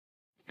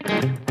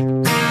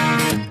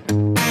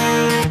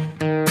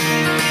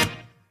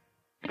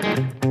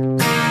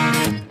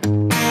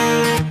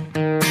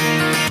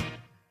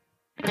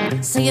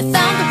you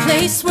found a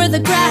place where the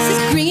grass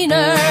is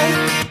greener,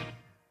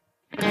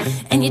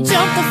 and you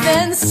jumped the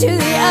fence to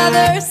the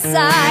other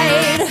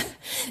side.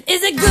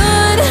 Is it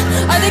good?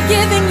 Are they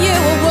giving you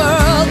a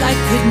world I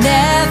could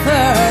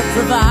never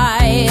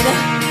provide?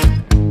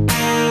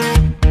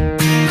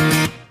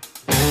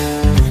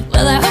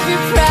 Well, I hope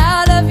you're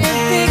proud of your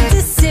big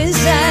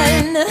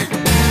decision.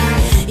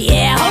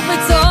 Yeah, I hope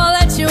it's all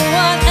that you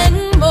want and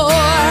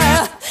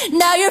more.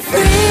 Now you're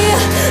free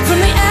from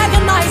the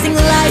agonizing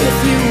life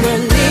you were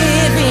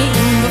living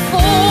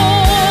before.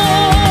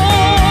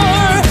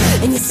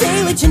 And you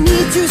say what you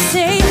need to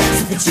say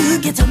so that you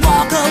get to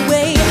walk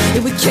away.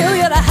 It would kill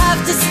you to have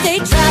to stay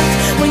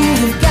trapped when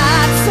you've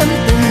got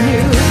something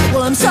new.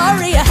 Well, I'm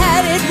sorry I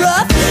had it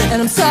rough,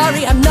 and I'm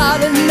sorry I'm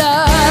not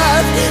enough.